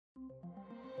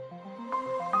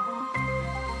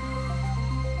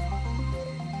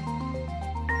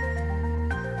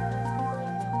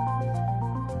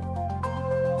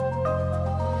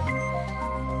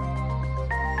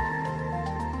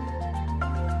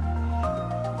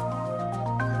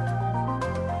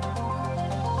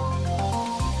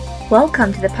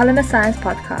Welcome to the Polymer Science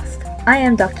Podcast. I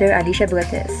am Dr. Alicia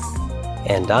Buates.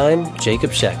 And I'm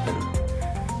Jacob Shackman.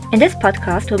 In this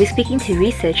podcast, we'll be speaking to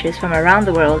researchers from around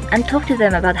the world and talk to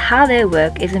them about how their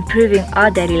work is improving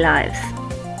our daily lives.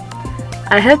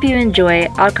 I hope you enjoy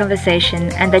our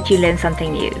conversation and that you learn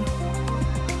something new.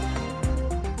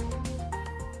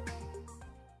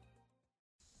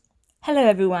 Hello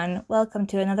everyone, welcome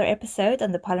to another episode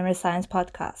on the Polymer Science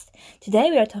Podcast. Today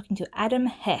we are talking to Adam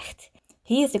Hecht.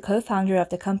 He is the co-founder of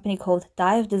the company called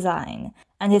Dive Design,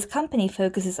 and his company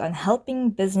focuses on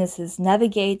helping businesses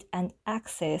navigate and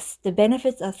access the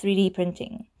benefits of 3D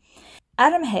printing.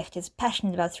 Adam Hecht is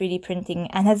passionate about 3D printing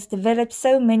and has developed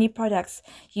so many products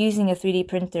using a 3D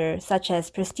printer, such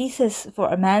as prosthesis for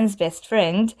a man's best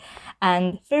friend,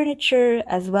 and furniture,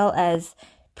 as well as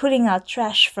pulling out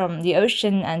trash from the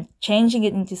ocean and changing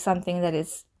it into something that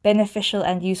is beneficial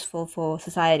and useful for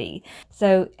society.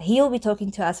 So he'll be talking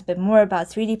to us a bit more about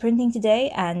 3D printing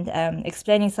today and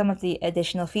explaining some of the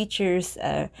additional features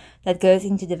that goes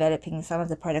into developing some of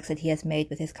the products that he has made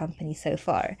with his company so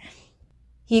far.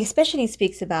 He especially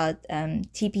speaks about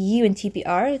TPU and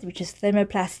TPR, which is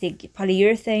thermoplastic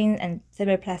polyurethane and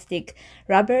thermoplastic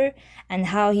rubber, and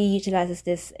how he utilizes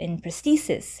this in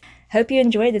prosthesis. Hope you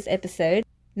enjoyed this episode.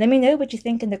 Let me know what you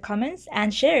think in the comments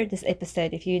and share this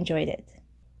episode if you enjoyed it.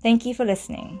 Thank you for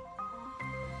listening.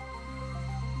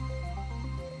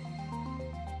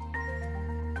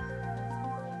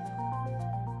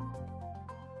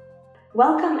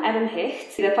 Welcome, Adam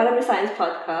Hecht, to the Polymer Science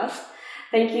Podcast.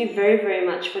 Thank you very, very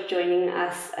much for joining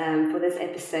us for this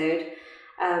episode.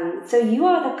 So you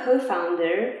are the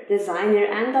co-founder, designer,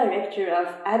 and director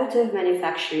of additive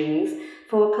manufacturing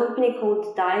for a company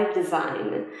called Dive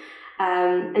Design.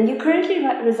 And you're currently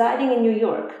residing in New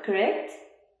York, correct?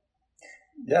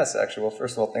 Yes, actually. Well,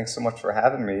 first of all, thanks so much for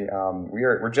having me.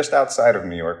 We're just outside of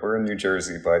New York. We're in New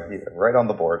Jersey, but right on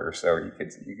the border, so you could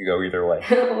go either way.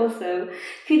 Awesome.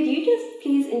 Could you just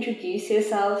please introduce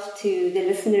yourself to the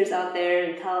listeners out there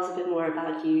and tell us a bit more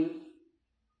about you?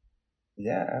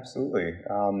 Yeah, absolutely.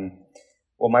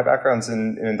 Well, my background's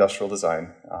in industrial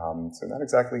design, so not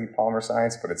exactly polymer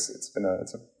science, but it's been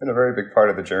a very big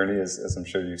part of the journey, as I'm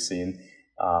sure you've seen.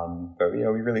 But we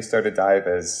really started Dive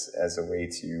as a way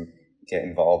to get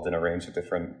involved in a range of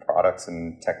different products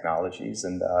and technologies,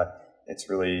 and it's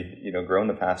really grown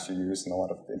the past few years in a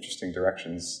lot of interesting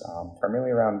directions,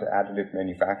 primarily around additive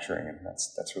manufacturing, and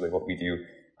that's really what we do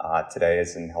today,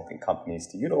 is in helping companies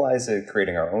to utilize it,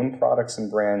 creating our own products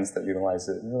and brands that utilize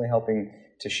it, and really helping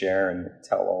to share and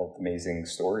tell all of the amazing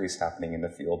stories happening in the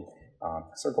field.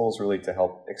 So our goal is really to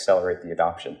help accelerate the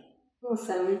adoption.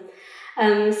 Awesome.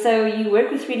 So you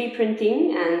work with 3D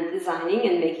printing and designing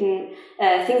and making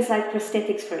things like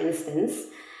prosthetics, for instance.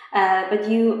 But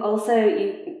you also,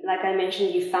 like I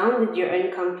mentioned, you founded your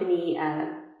own company,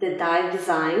 the Dive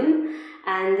Design.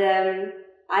 And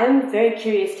I'm very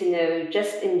curious to know,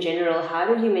 just in general, how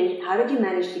did you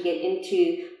manage to get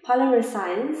into polymer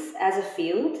science as a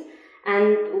field?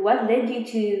 And what led you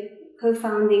to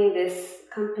co-founding this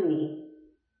company?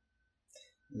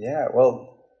 Yeah, well,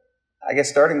 I guess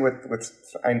starting with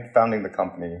founding the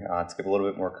company, to give a little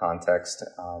bit more context,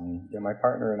 my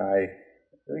partner and I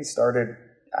really started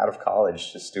out of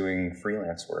college just doing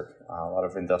freelance work, a lot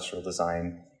of industrial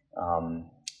design,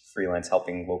 freelance,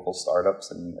 helping local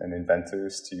startups and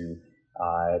inventors to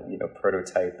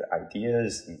prototype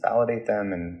ideas and validate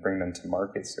them and bring them to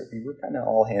market. So we were kind of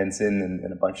all hands in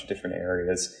a bunch of different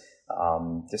areas,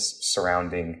 just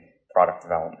surrounding product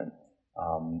development.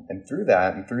 And through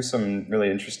that, and through some really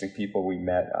interesting people we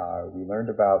met, we learned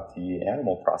about the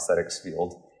animal prosthetics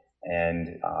field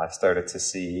and started to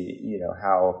see,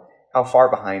 how far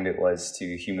behind it was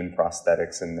to human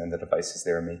prosthetics and the devices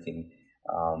they were making.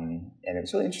 And it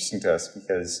was really interesting to us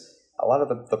because a lot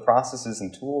of the processes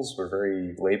and tools were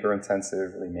very labor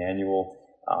intensive, really manual.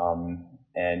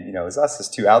 And, as us as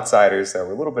two outsiders that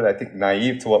were a little bit, I think,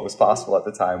 naive to what was possible at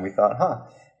the time, we thought,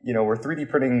 we're 3D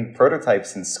printing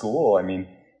prototypes in school. I mean,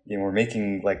 we're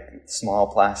making like small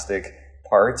plastic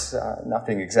parts,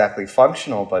 nothing exactly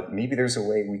functional, but maybe there's a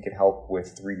way we could help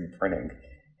with 3D printing.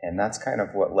 And that's kind of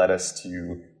what led us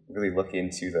to really look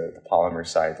into the polymer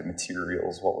side, the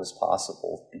materials, what was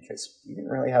possible, because we didn't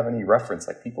really have any reference.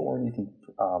 Like, people weren't even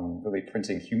really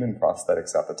printing human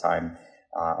prosthetics at the time,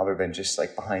 other than just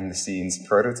like behind the scenes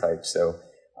prototypes. So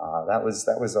that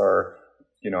was our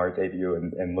our debut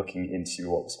and looking into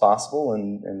what was possible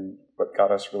and what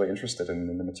got us really interested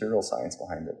in the material science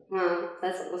behind it. Wow,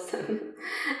 that's awesome.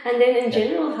 And then in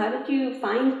general, how did you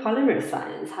find polymer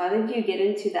science? How did you get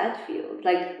into that field?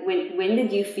 Like, when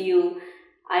did you feel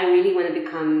I really want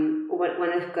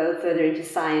to go further into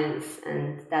science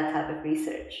and that type of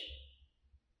research?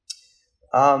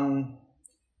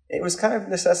 It was kind of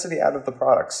necessity out of the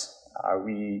products. I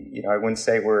wouldn't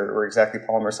say we're exactly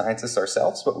polymer scientists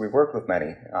ourselves, but we've worked with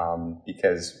many,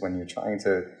 because when you're trying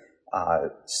to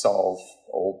solve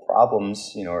old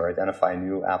problems, or identify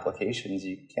new applications,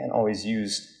 you can't always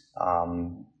use,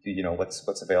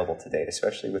 what's available today,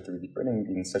 especially with 3D printing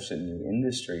being such a new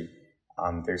industry.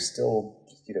 There's still,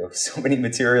 so many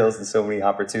materials and so many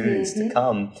opportunities to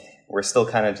come. We're still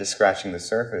kind of just scratching the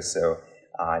surface. So,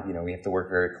 we have to work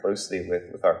very closely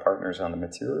with our partners on the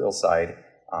material side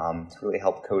to really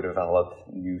help co-develop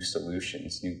new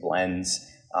solutions, new blends.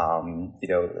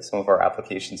 Some of our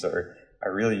applications are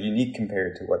really unique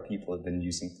compared to what people have been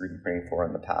using 3D printing for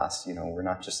in the past. We're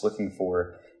not just looking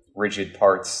for rigid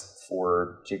parts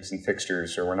for jigs and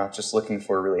fixtures, or we're not just looking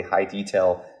for really high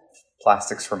detail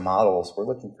plastics for models. We're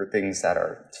looking for things that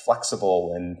are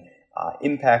flexible and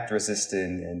impact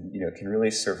resistant and, can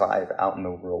really survive out in the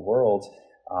real world.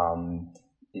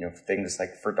 Things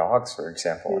like for dogs, for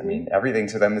example. I mean, everything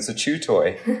to them is a chew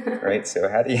toy, right? So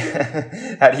how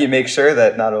do you make sure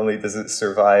that not only does it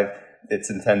survive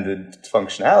its intended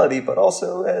functionality, but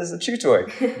also as a chew toy?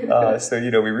 So,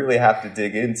 we really have to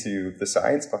dig into the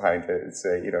science behind it and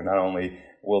say, not only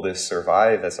will this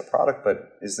survive as a product,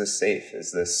 but is this safe?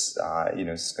 Is this,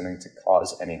 is going to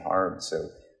cause any harm? So,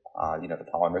 the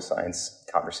polymer science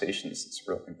conversations, it's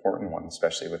a really important one,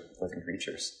 especially with living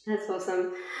creatures. That's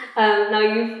awesome. Now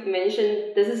you've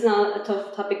mentioned, this is not a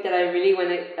tough topic that I really want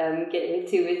to get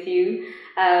into with you.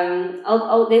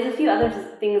 There's a few other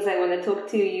things I want to talk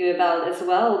to you about as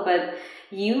well, but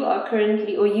you are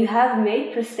currently, or you have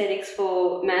made prosthetics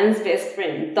for man's best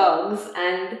friend, dogs,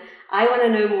 and I want to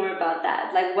know more about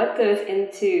that. Like, what goes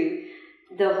into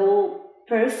the whole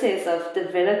process of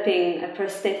developing a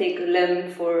prosthetic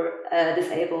limb for a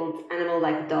disabled animal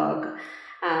like a dog?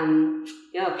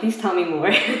 Please tell me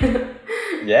more.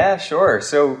 Yeah, sure.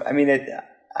 So,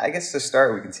 I guess to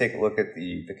start, we can take a look at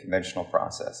the conventional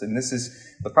process. And this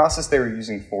is, the process they were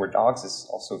using for dogs is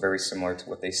also very similar to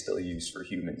what they still use for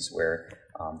humans, where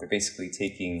they're basically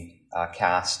taking a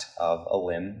cast of a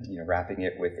limb, wrapping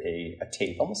it with a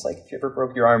tape, almost like if you ever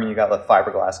broke your arm and you got a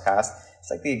fiberglass cast. It's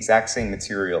like the exact same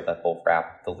material that they'll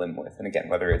wrap the limb with. And again,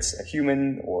 whether it's a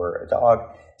human or a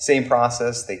dog, same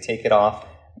process. They take it off,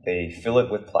 they fill it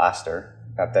with plaster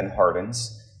that then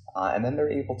hardens, and then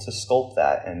they're able to sculpt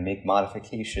that and make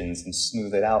modifications and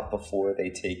smooth it out before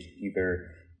they take either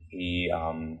a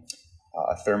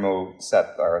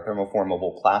thermoset or a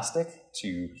thermoformable plastic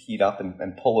to heat up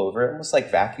and pull over it, almost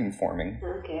like vacuum forming.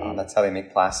 Okay. That's how they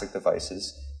make plastic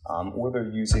devices. Or they're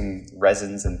using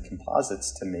resins and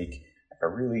composites to make a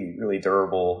really, really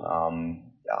durable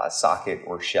socket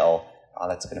or shell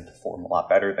that's going to perform a lot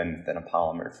better than a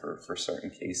polymer for certain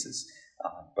cases.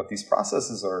 But these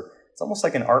processes it's almost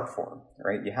like an art form,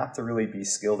 right? You have to really be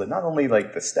skilled in not only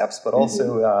like the steps, but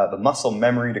also the muscle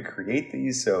memory to create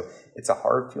these. So it's a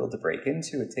hard field to break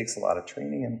into. It takes a lot of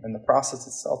training, and the process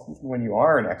itself, even when you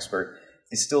are an expert,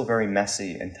 is still very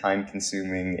messy and time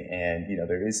consuming. And,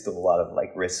 there is still a lot of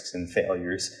like risks and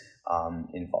failures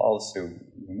involved. So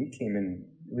when we came in,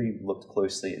 really looked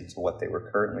closely into what they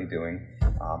were currently doing,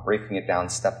 breaking it down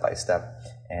step by step,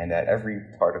 and at every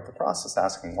part of the process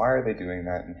asking why are they doing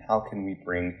that and how can we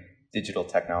bring digital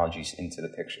technologies into the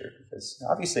picture. Because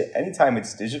obviously anytime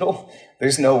it's digital,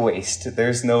 there's no waste,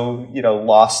 there's no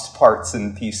lost parts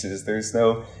and pieces, there's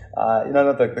no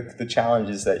the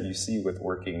challenges that you see with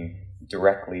working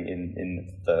directly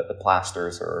in the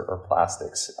plasters or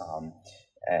plastics.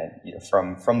 And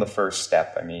from the first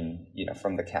step,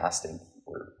 from the casting,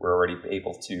 we're already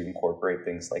able to incorporate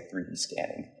things like 3D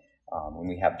scanning. When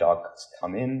we have dogs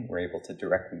come in, we're able to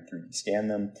directly 3D scan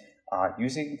them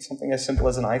using something as simple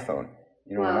as an iPhone.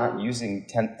 Wow. We're not using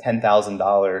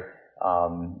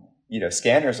 $10,000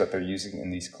 scanners that they're using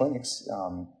in these clinics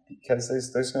because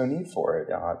there's no need for it.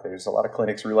 There's a lot of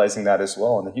clinics realizing that as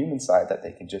well on the human side, that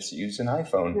they can just use an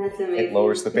iPhone. That's amazing. It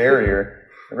lowers the barrier.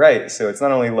 Right, so it's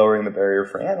not only lowering the barrier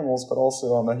for animals, but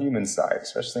also on the human side,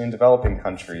 especially in developing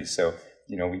countries. So,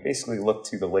 we basically look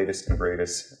to the latest and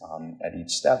greatest at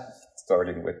each step,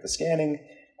 starting with the scanning.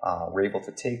 We're able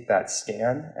to take that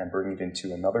scan and bring it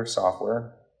into another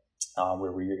software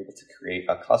where we're able to create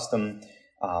a custom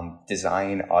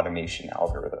design automation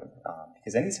algorithm.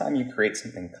 Because anytime you create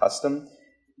something custom,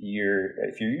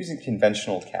 if you're using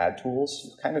conventional CAD tools,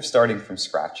 you're kind of starting from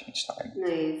scratch each time.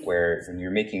 Nice. Where when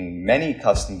you're making many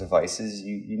custom devices,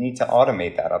 you need to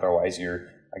automate that. Otherwise, you're,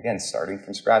 again, starting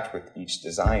from scratch with each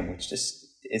design, which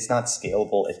it's not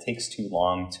scalable. It takes too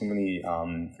long, too many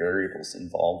variables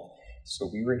involved. So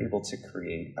we were able to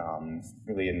create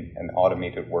really an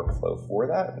automated workflow for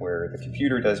that, where the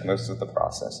computer does most of the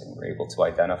processing. We're able to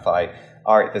identify,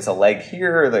 all right, there's a leg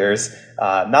here, there's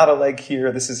not a leg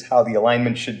here, this is how the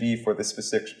alignment should be for the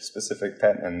specific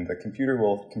pet, and the computer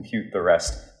will compute the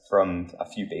rest from a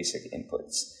few basic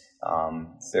inputs.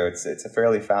 So it's a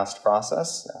fairly fast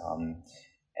process.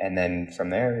 And then from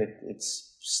there, it's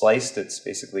sliced. It's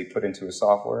basically put into a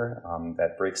software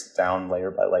that breaks it down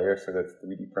layer by layer for the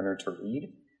 3D printer to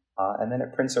read. And then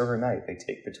it prints overnight. They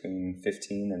take between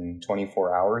 15 and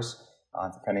 24 hours,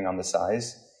 depending on the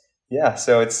size. Yeah,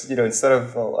 so it's, instead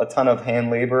of a ton of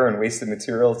hand labor and wasted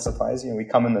material supplies, we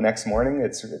come in the next morning,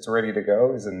 it's ready to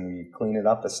go, and we clean it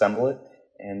up, assemble it,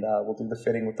 and we'll do the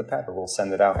fitting with the pet, or we'll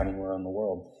send it out anywhere in the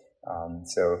world.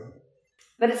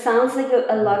 But it sounds like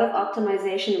a lot of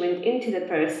optimization went into the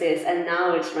process, and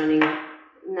now it's running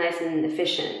nice and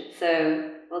efficient. So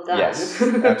well done. Yes,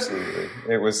 absolutely.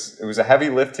 It was a heavy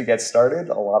lift to get started.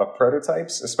 A lot of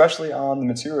prototypes, especially on the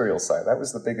material side. That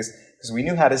was the biggest, because we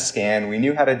knew how to scan, we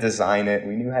knew how to design it,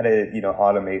 we knew how to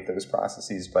automate those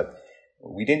processes, but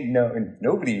we didn't know, and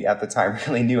nobody at the time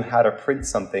really knew how to print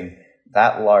something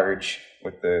that large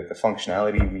with the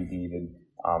functionality we needed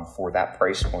for that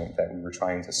price point that we were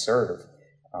trying to serve.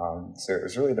 So it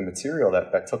was really the material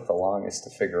that took the longest to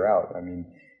figure out. I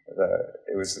mean,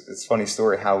 it's a funny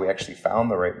story how we actually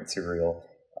found the right material.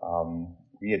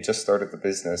 We had just started the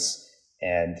business,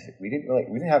 and we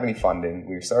didn't have any funding.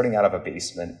 We were starting out of a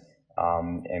basement,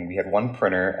 and we had one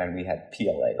printer, and we had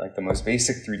PLA, like the most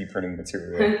basic 3D printing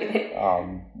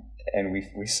material. And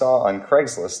we saw on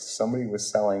Craigslist somebody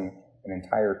was selling an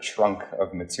entire trunk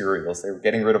of materials. They were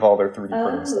getting rid of all their 3D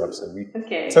printing stuff. So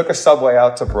we took a subway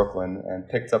out to Brooklyn and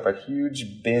picked up a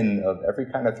huge bin of every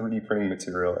kind of 3D printing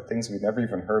material, things we'd never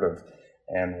even heard of.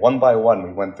 And one by one,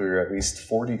 we went through at least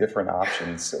 40 different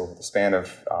options over the span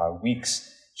of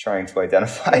weeks, trying to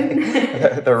identify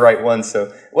the right one. So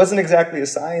it wasn't exactly a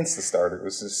science to start. It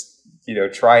was just,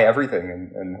 try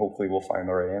everything, and hopefully we'll find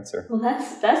the right answer. Well,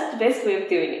 that's the best way of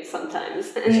doing it sometimes,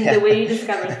 and the way you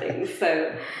discover things.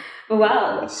 So.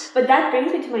 Wow. Yes. But that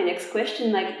brings me to my next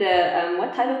question, like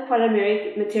what type of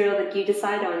polymeric material that you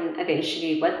decide on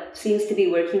eventually? What seems to be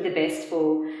working the best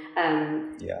for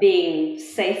being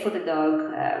safe for the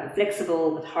dog,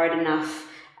 flexible but hard enough,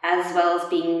 as well as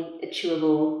being a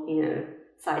chewable,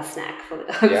 side snack for the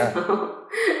dog?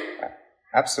 Yeah.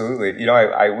 Absolutely.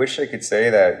 I wish I could say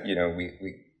that,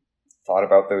 we thought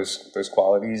about those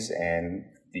qualities and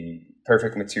the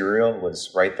perfect material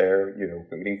was right there,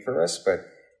 waiting for us, but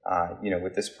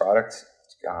with this product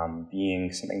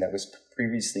being something that was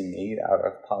previously made out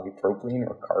of polypropylene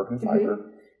or carbon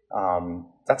fiber,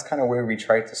 that's kind of where we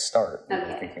tried to start. We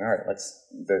were thinking, all right, let's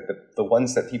the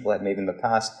ones that people had made in the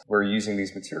past were using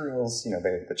these materials.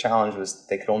 The challenge was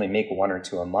they could only make one or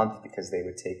two a month because they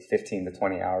would take 15 to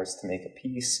 20 hours to make a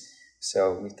piece.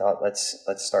 So we thought, let's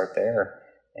start there.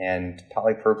 And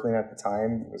polypropylene at the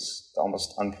time was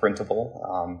almost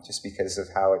unprintable just because of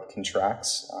how it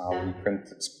contracts. We print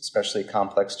especially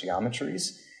complex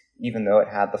geometries, even though it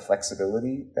had the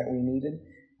flexibility that we needed.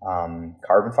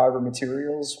 Carbon fiber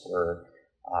materials were,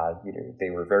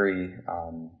 they were very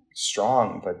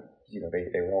strong, but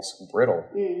they were also brittle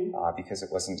because it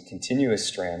wasn't continuous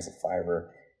strands of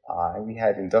fiber. And we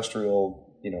had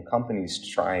industrial, companies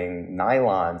trying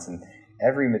nylons and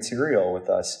every material with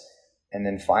us. And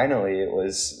then finally, it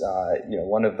was,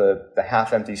 one of the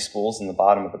half-empty spools in the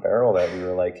bottom of the barrel that we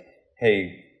were like,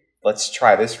 hey, let's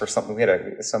try this for something.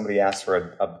 Somebody asked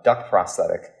for a duck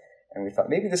prosthetic. And we thought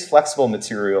maybe this flexible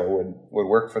material would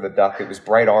work for the duck. It was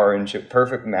bright orange, a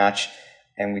perfect match.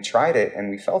 And we tried it, and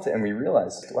we felt it, and we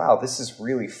realized, wow, this is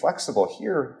really flexible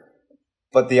here.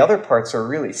 But the other parts are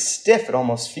really stiff. It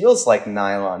almost feels like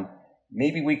nylon.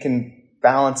 Maybe we can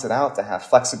balance it out to have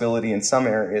flexibility in some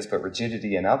areas but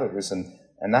rigidity in others,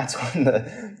 and that's when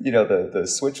the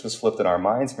switch was flipped in our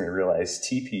minds when we realized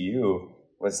TPU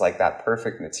was like that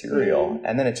perfect material.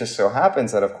 And then it just so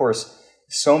happens that, of course,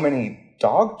 so many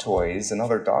dog toys and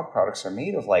other dog products are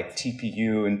made of like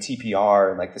TPU and TPR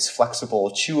and like this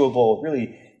flexible, chewable,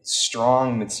 really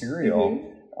strong material.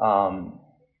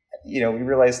 We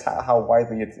realized how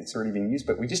widely it's already being used,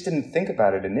 but we just didn't think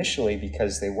about it initially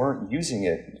because they weren't using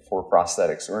it for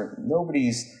prosthetics, or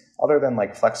nobody's, other than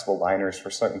like flexible liners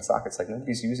for certain sockets, like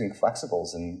nobody's using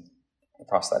flexibles in the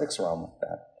prosthetics realm like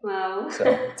that. Wow. So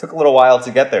it took a little while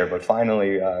to get there, but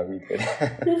finally we did.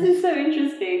 This is so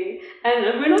interesting.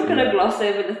 And we're not going to gloss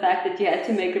over the fact that you had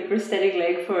to make a prosthetic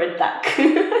leg for a duck.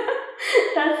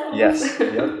 That's awesome. Yes,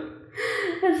 yep.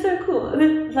 That's so cool. Is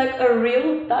it like a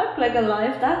real duck, like a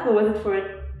live duck, or was it for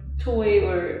a toy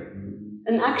or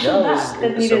An actual duck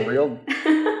that needed...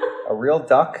 a real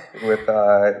duck with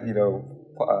a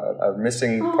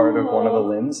missing part of one of the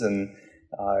limbs, and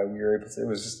we were able to. It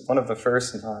was just one of the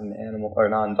first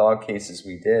non-dog cases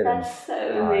we did. That's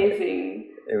so amazing.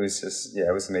 It was just,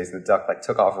 it was amazing. The duck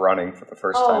took off running for the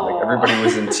first time. Like everybody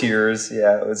was in tears.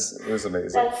 Yeah, it was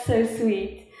amazing. That's so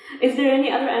sweet. Is there any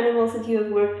other animals that you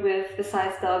have worked with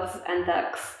besides dogs and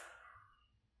ducks?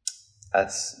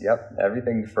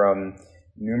 Everything from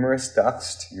numerous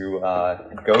ducks to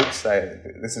goats.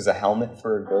 This is a helmet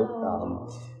for a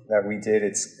goat that we did.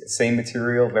 It's the same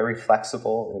material, very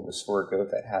flexible. It was for a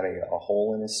goat that had a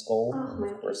hole in his skull. Oh,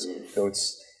 and of course, goodness.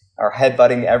 Goats are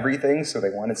headbutting everything, so they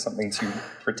wanted something to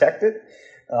protect it.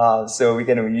 So we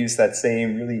use that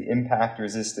same really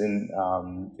impact-resistant,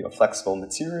 flexible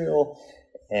material.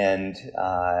 And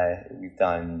we've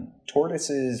done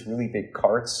tortoises, really big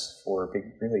carts for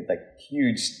really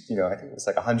huge, I think it was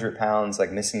 100 pounds,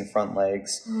 missing front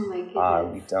legs. Oh my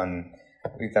goodness.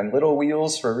 We've done little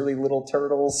wheels for really little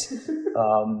turtles.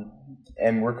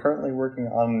 And we're currently working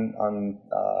on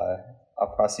a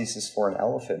prosthesis for an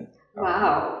elephant.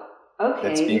 Wow. Okay.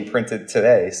 That's being printed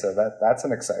today, so that's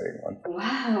an exciting one.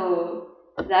 Wow.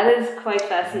 That is quite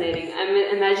fascinating. I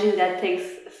imagine that takes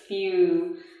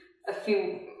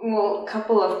a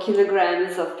couple of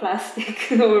kilograms of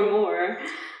plastic or more.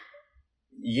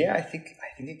 Yeah, I think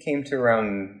it came to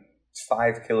around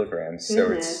 5 kilograms.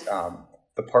 Goodness. So it's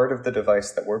the part of the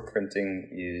device that we're printing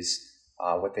is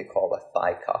what they call a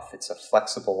thigh cuff. It's a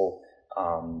flexible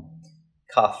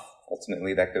cuff,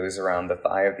 ultimately, that goes around the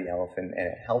thigh of the elephant, and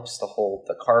it helps to hold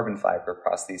the carbon fiber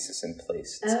prosthesis in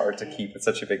place. It's hard to keep with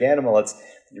such a big animal.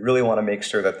 You really want to make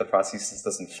sure that the prosthesis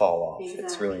doesn't fall off. Exactly.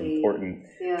 It's really important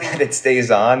that it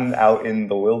stays on out in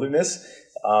the wilderness.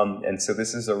 And so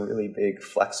this is a really big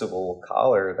flexible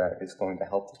collar that is going to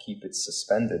help to keep it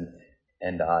suspended.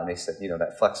 And they said,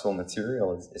 that flexible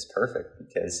material is perfect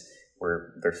because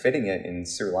they're fitting it in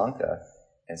Sri Lanka.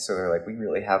 And so they're like, we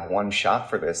really have one shot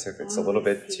for this. If it's a little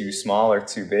bit too small or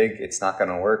too big, it's not going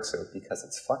to work. So because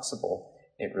it's flexible,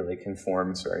 it really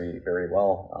conforms very, very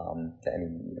well to any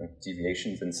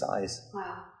deviations in size.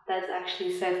 Wow, that's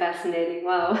actually so fascinating.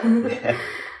 Wow.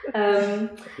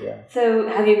 Yeah. So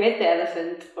have you met the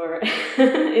elephant, or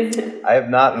is it? I have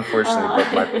not, unfortunately,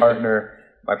 but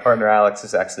my partner Alex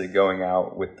is actually going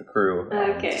out with the crew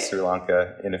to Sri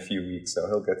Lanka in a few weeks, so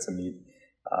he'll get to meet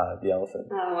the elephant.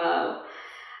 Oh, wow.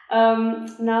 So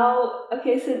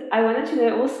I wanted to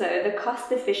know also the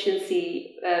cost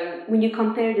efficiency, when you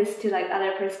compare this to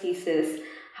other prostheses,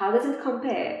 how does it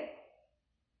compare?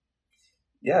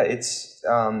 Yeah, it's,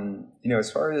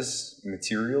 as far as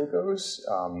material goes,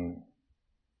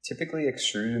 typically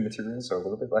extruded materials are a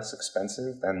little bit less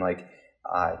expensive than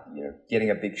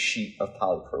getting a big sheet of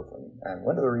polypropylene. And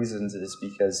one of the reasons is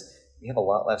because we have a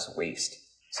lot less waste.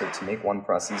 So to make one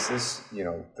prosthesis,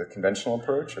 the conventional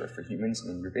approach, or for humans,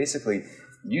 you're basically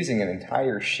using an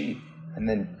entire sheet and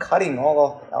then cutting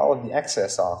all of the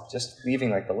excess off, just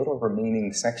leaving the little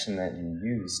remaining section that you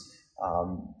used.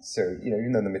 So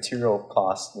even though the material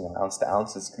cost, ounce to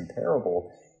ounce is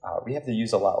comparable, we have to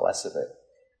use a lot less of it.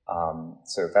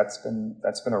 So that's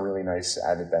been a really nice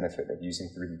added benefit of using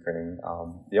 3D printing.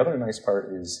 The other nice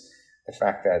part is the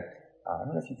fact that I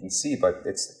don't know if you can see, but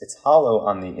it's hollow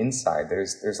on the inside.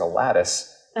 There's a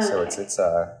lattice, so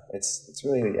it's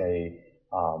really a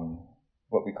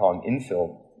what we call an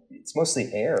infill. It's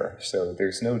mostly air, so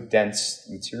there's no dense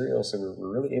material. So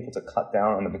we're really able to cut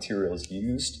down on the materials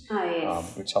used,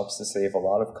 which helps to save a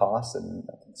lot of cost, and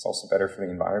it's also better for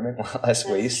the environment, less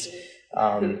waste.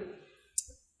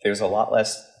 There's a lot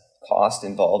less cost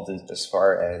involved as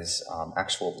far as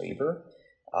actual labor.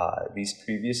 These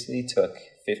previously took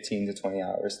 15 to 20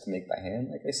 hours to make by hand.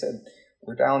 Like I said,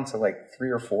 we're down to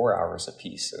 3 or 4 hours a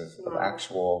piece of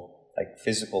actual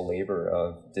physical labor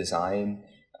of design,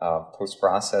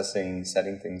 post-processing,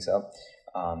 setting things up.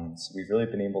 So we've really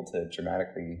been able to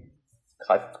dramatically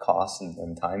cut costs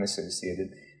and time associated.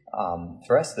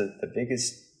 For us, the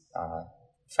biggest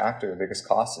factor, the biggest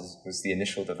cost was the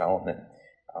initial development.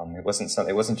 It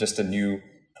wasn't just a new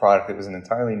product. It was an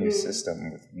entirely new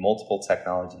system with multiple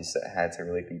technologies that had to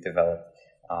really be developed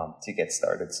to get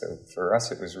started. So for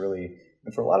us, it was really,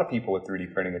 and for a lot of people with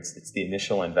 3D printing, it's the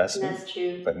initial investment. That's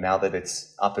true. But now that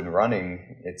it's up and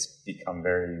running, it's become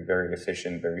very, very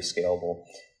efficient, very scalable.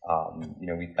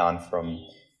 We've gone from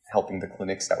helping the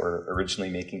clinics that were originally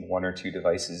making 1 or 2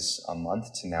 devices a month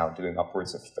to now doing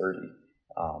upwards of 30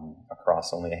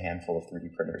 across only a handful of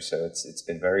 3D printers. So it's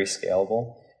been very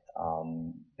scalable.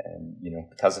 And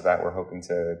because of that, we're hoping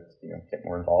to get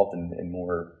more involved in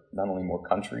more, not only more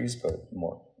countries, but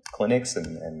more clinics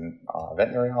and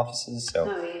veterinary offices. So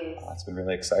Oh, yes. it's been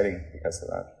really exciting because of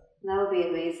that. That would be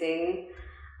amazing.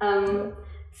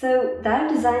 So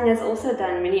Dive Design has also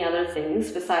done many other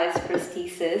things besides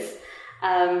prosthesis.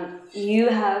 You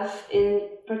have in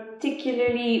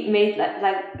particularly made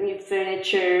like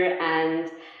furniture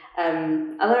and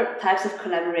other types of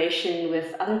collaboration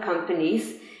with other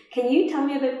companies. Can you tell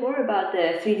me a bit more about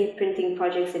the 3D printing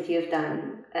projects that you have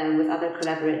done with other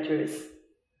collaborators?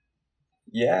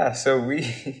 Yeah, so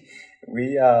we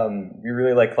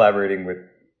really like collaborating with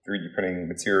 3D printing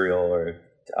material or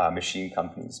machine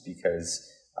companies because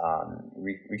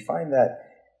we find that,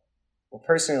 well,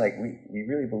 personally, like we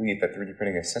really believe that 3D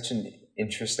printing is such an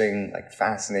interesting, like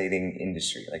fascinating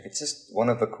industry. Like it's just one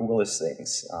of the coolest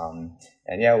things.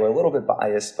 And yeah, we're a little bit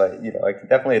biased, but I can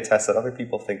definitely attest that other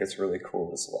people think it's really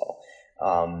cool as well.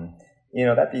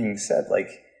 That being said, like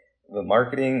the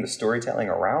marketing, the storytelling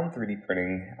around 3D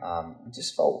printing, we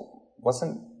just felt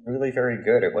wasn't really very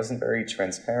good. It wasn't very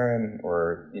transparent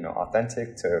or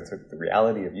authentic to the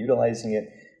reality of utilizing it.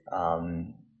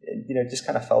 It just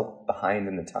kind of felt behind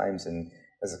in the times. And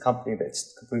as a company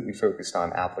that's completely focused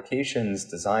on applications,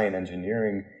 design,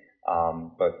 engineering,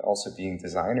 but also being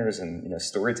designers and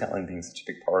storytelling being such a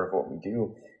big part of what we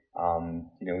do,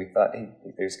 we thought, hey,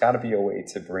 there's got to be a way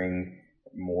to bring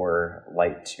more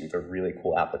light to the really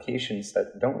cool applications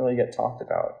that don't really get talked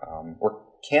about or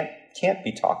can't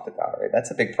be talked about, right?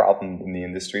 That's a big problem in the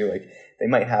industry. Like they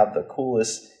might have the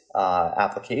coolest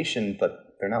application, but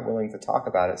they're not willing to talk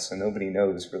about it, so nobody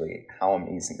knows really how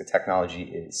amazing the technology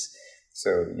is.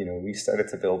 So, we started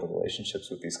to build relationships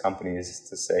with these companies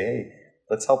to say, hey,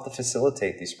 let's help to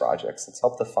facilitate these projects. Let's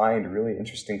help to find really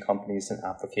interesting companies and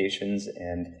applications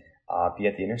and be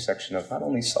at the intersection of not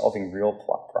only solving real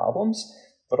problems,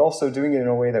 but also doing it in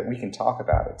a way that we can talk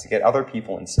about it, to get other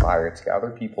people inspired, to get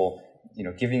other people,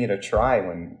 giving it a try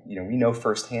when, we know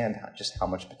firsthand just how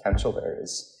much potential there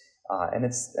is. And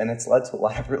it's led to a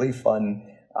lot of really fun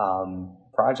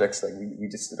projects. Like we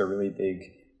just did a really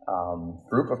big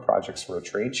group of projects for a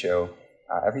trade show.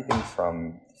 Everything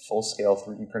from full-scale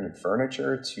 3D printed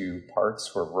furniture to parts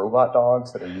for robot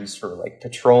dogs that are used for like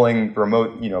patrolling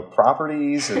remote,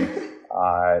 properties, and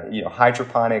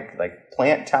hydroponic like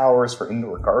plant towers for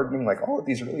indoor gardening. Like all of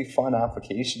these really fun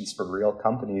applications for real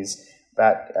companies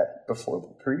that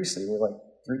previously were like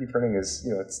 3D printing is,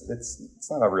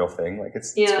 it's not a real thing. Like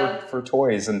it's for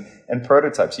toys and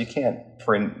prototypes. You can't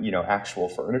print, actual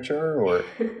furniture or,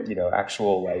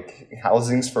 actual like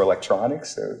housings for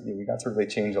electronics. So we got to really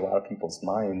change a lot of people's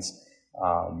minds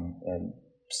and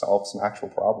solve some actual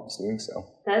problems doing so.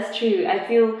 That's true. I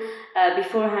feel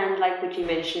beforehand, like what you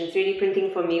mentioned, 3D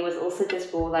printing for me was also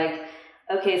just more like,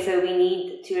 okay, so we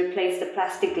need to replace the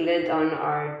plastic lid on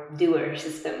our doer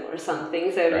system or something.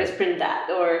 So right. Let's print that,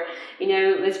 or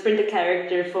let's print a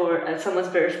character for someone's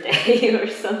birthday or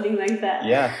something like that.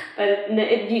 Yeah. But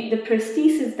the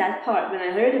prosthesis, that part, when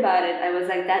I heard about it, I was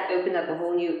like, that opened up a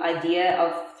whole new idea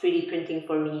of 3D printing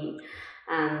for me,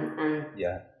 and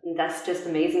yeah, that's just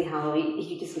amazing how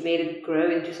you just made it grow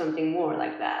into something more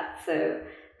like that. So.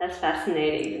 That's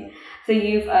fascinating. So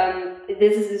you've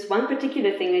this is this one particular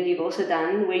thing that you've also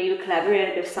done where you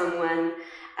collaborated with someone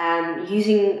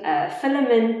using a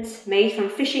filament made from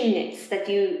fishing nets that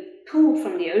you pulled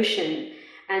from the ocean,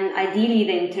 and ideally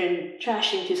then turned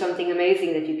trash into something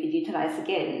amazing that you could utilize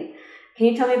again. Can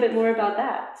you tell me a bit more about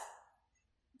that?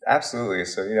 Absolutely.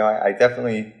 So I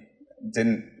definitely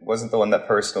wasn't the one that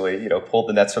personally pulled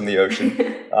the nets from the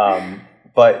ocean,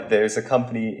 but there's a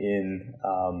company in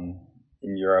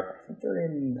Europe. I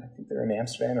think they're in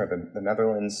Amsterdam or the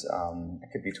Netherlands. I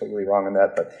could be totally wrong on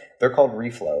that, but they're called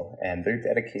Reflow, and they're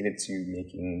dedicated to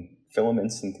making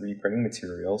filaments and 3D printing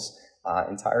materials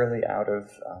entirely out of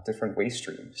different waste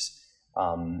streams.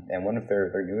 And one of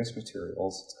their newest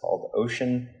materials, it's called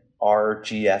Ocean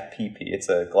RGFPP. It's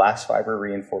a glass fiber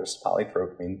reinforced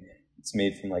polypropylene. It's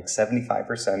made from like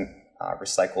 75%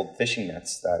 recycled fishing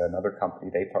nets that another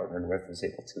company they partnered with was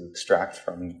able to extract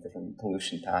from different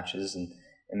pollution patches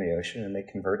in the ocean, and they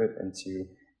convert it into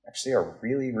actually a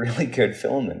really, really good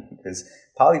filament, because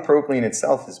polypropylene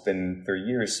itself has been, for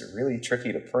years, really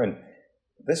tricky to print.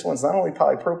 This one's not only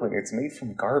polypropylene, it's made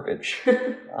from garbage.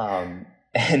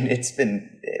 And it's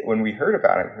been, when we heard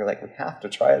about it, we were like, we have to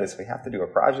try this. We have to do a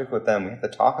project with them. We have to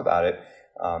talk about it,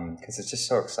 because it's just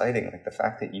so exciting. Like the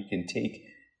fact that you can take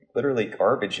literally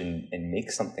garbage and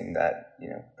make something that,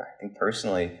 I think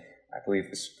personally, I believe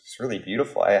it's really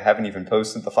beautiful. I haven't even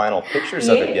posted the final pictures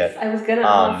of it yet. I was gonna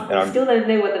ask. I still don't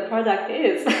know what the product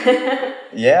is.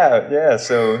 Yeah.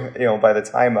 So by the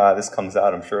time this comes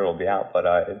out, I'm sure it'll be out. But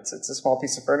it's a small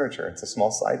piece of furniture. It's a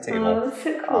small side table. Oh, that's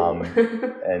so cool.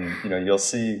 And you'll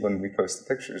see when we post the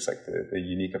pictures, like the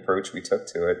unique approach we took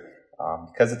to it,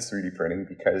 because it's 3D printing.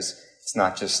 Because we're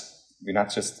not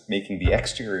just making the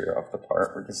exterior of the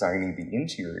part; we're designing the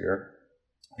interior.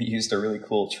 We used a really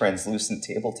cool translucent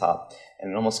tabletop,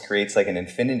 and it almost creates like an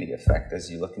infinity effect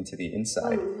as you look into the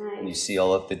inside. Oh, nice. And you see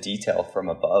all of the detail from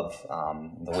above,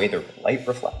 the way the light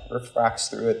refracts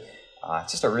through it.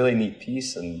 It's just a really neat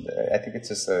piece, and I think it's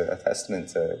just a testament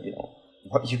to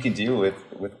what you can do with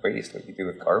waste, what you do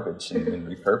with garbage, and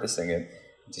repurposing it,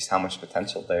 just how much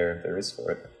potential there is for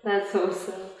it. That's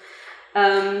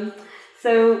awesome.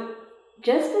 So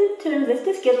just in terms, let's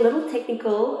just get a little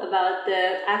technical about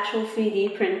the actual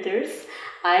 3D printers.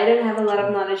 I don't have a lot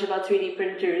of knowledge about 3D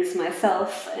printers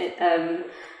myself.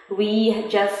 We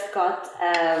just got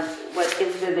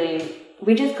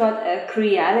we just got a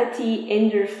Creality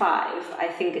Ender 5, I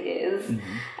think it is.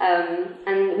 Mm-hmm.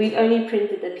 And we've only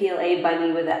printed a PLA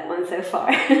bunny with that one so far.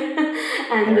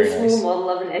 And Very a small nice. model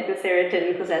of an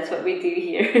ectoceratin, because that's what we do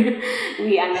here.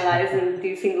 We analyze and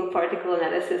do single particle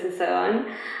analysis and so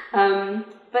on.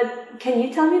 But can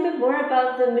you tell me a bit more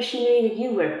about the machinery that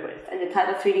you work with and the type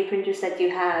of 3D printers that you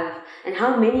have, and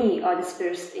how many are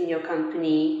dispersed in your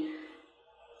company?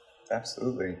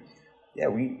 Absolutely. Yeah,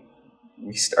 we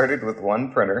started with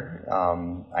one printer.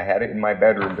 I had it in my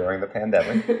bedroom during the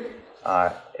pandemic,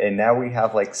 and now we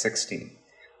have like 16.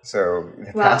 So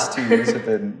the past 2 years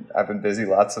I've been busy,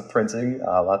 lots of printing,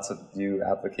 lots of new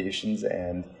applications,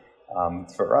 and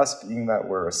for us, being that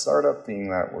we're a startup, being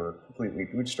that we're completely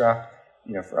bootstrapped,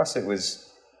 for us it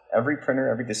was every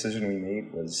decision we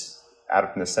made was out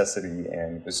of necessity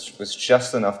and was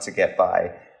just enough to get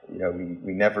by.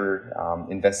 We never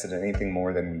invested in anything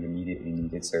more than we immediately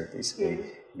needed. So basically,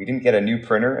 we didn't get a new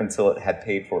printer until it had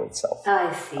paid for itself.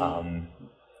 I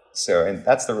see. And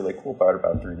that's the really cool part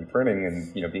about 3D printing,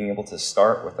 and being able to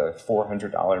start with a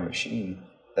 $400 machine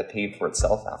that paid for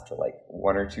itself after like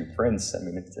 1 or 2 prints. I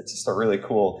mean, it's just a really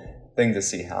cool thing to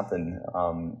see happen.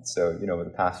 Over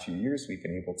the past few years, we've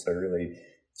been able to really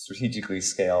strategically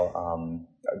scale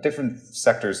different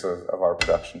sectors of our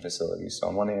production facilities. So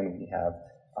on one hand, we have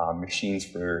machines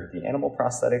for the animal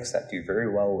prosthetics that do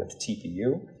very well with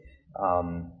TPU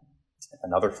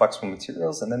and other flexible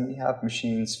materials. And then we have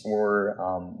machines for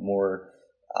more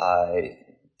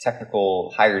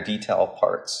technical, higher detail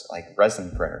parts like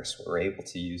resin printers, where we're able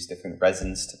to use different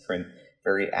resins to print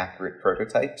very accurate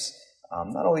prototypes.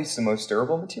 Not always the most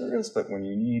durable materials, but when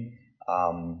you need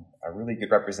a really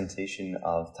good representation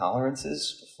of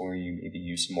tolerances before you maybe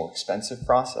use a more expensive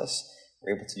process,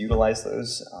 we're able to utilize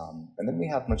those. And then we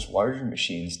have much larger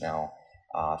machines now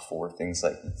for things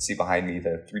like, you see behind me,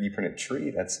 the 3D printed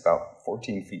tree that's about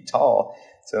 14 feet tall.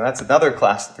 So that's another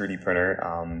class of 3D printer.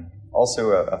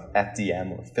 Also a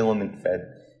FDM, or filament fed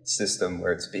system,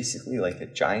 where it's basically like a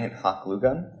giant hot glue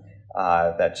gun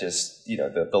that just,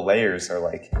 the layers are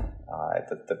like,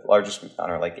 the largest we've done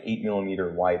are like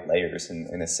 8mm wide layers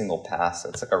in a single pass. So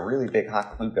it's like a really big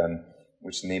hot glue gun,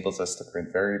 which enables us to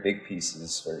print very big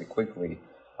pieces very quickly.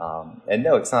 And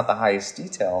no, it's not the highest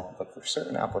detail, but for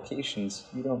certain applications,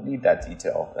 you don't need that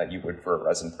detail that you would for a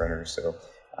resin printer. So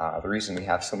the reason we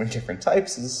have so many different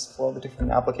types is for all the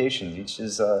different applications. Each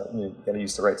is, you got to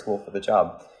use the right tool for the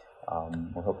job.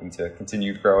 We're hoping to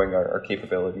continue growing our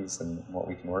capabilities and what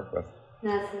we can work with.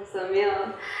 That's awesome,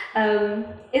 yeah.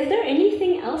 Is there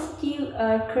anything else that you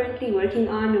are currently working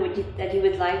on, or that you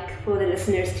would like for the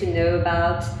listeners to know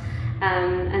about?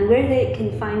 And where they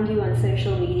can find you on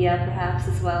social media, perhaps,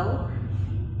 as well?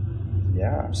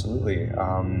 Yeah, absolutely.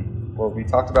 Well, we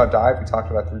talked about Dive, we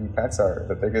talked about 3D Pets.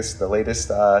 The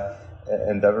latest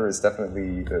endeavor is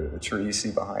definitely the tree you see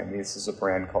behind me. This is a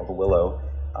brand called Willow,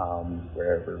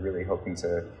 where we're really hoping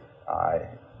to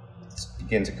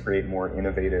begin to create more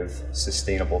innovative,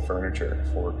 sustainable furniture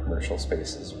for commercial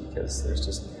spaces, because there's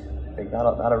just, I think,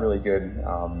 not a really good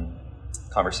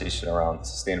conversation around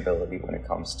sustainability when it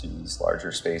comes to these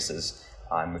larger spaces.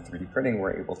 With 3D printing,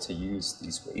 we're able to use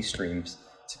these waste streams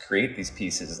to create these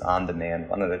pieces on demand,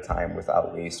 one at a time,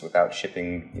 without waste, without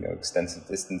shipping extensive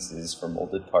distances for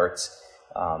molded parts.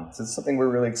 So it's something we're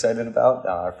really excited about.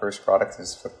 Our first product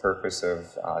is for the purpose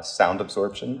of sound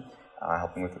absorption,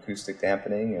 helping with acoustic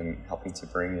dampening and helping to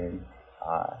bring in,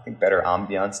 I think, better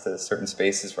ambiance to certain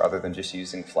spaces rather than just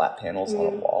using flat panels on a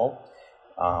wall.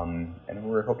 And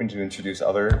we're hoping to introduce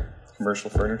other commercial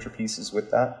furniture pieces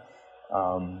with that.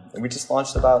 And we just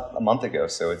launched about a month ago,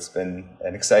 so it's been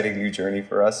an exciting new journey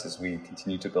for us as we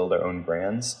continue to build our own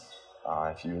brands.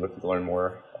 If you're looking to learn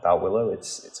more about Willow,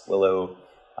 it's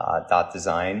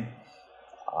willow.design.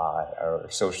 Our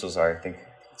socials are, I think,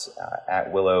 it's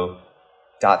at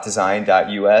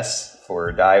willow.design.us.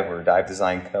 For Dive, we're Dive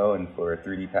Design Co. And for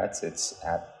 3D Pets, it's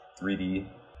at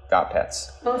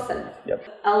 3D.pets. Awesome.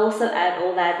 Yep. I'll also add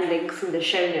all that links in the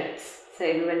show notes so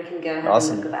everyone can go have a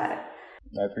look about it.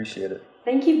 I appreciate it.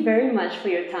 Thank you very much for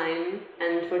your time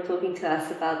and for talking to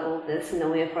us about all this and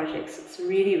all your projects. It's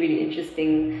really, really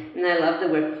interesting, and I love the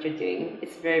work that you're doing.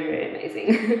 It's very, very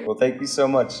amazing. Well, thank you so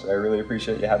much. I really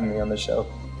appreciate you having me on the show.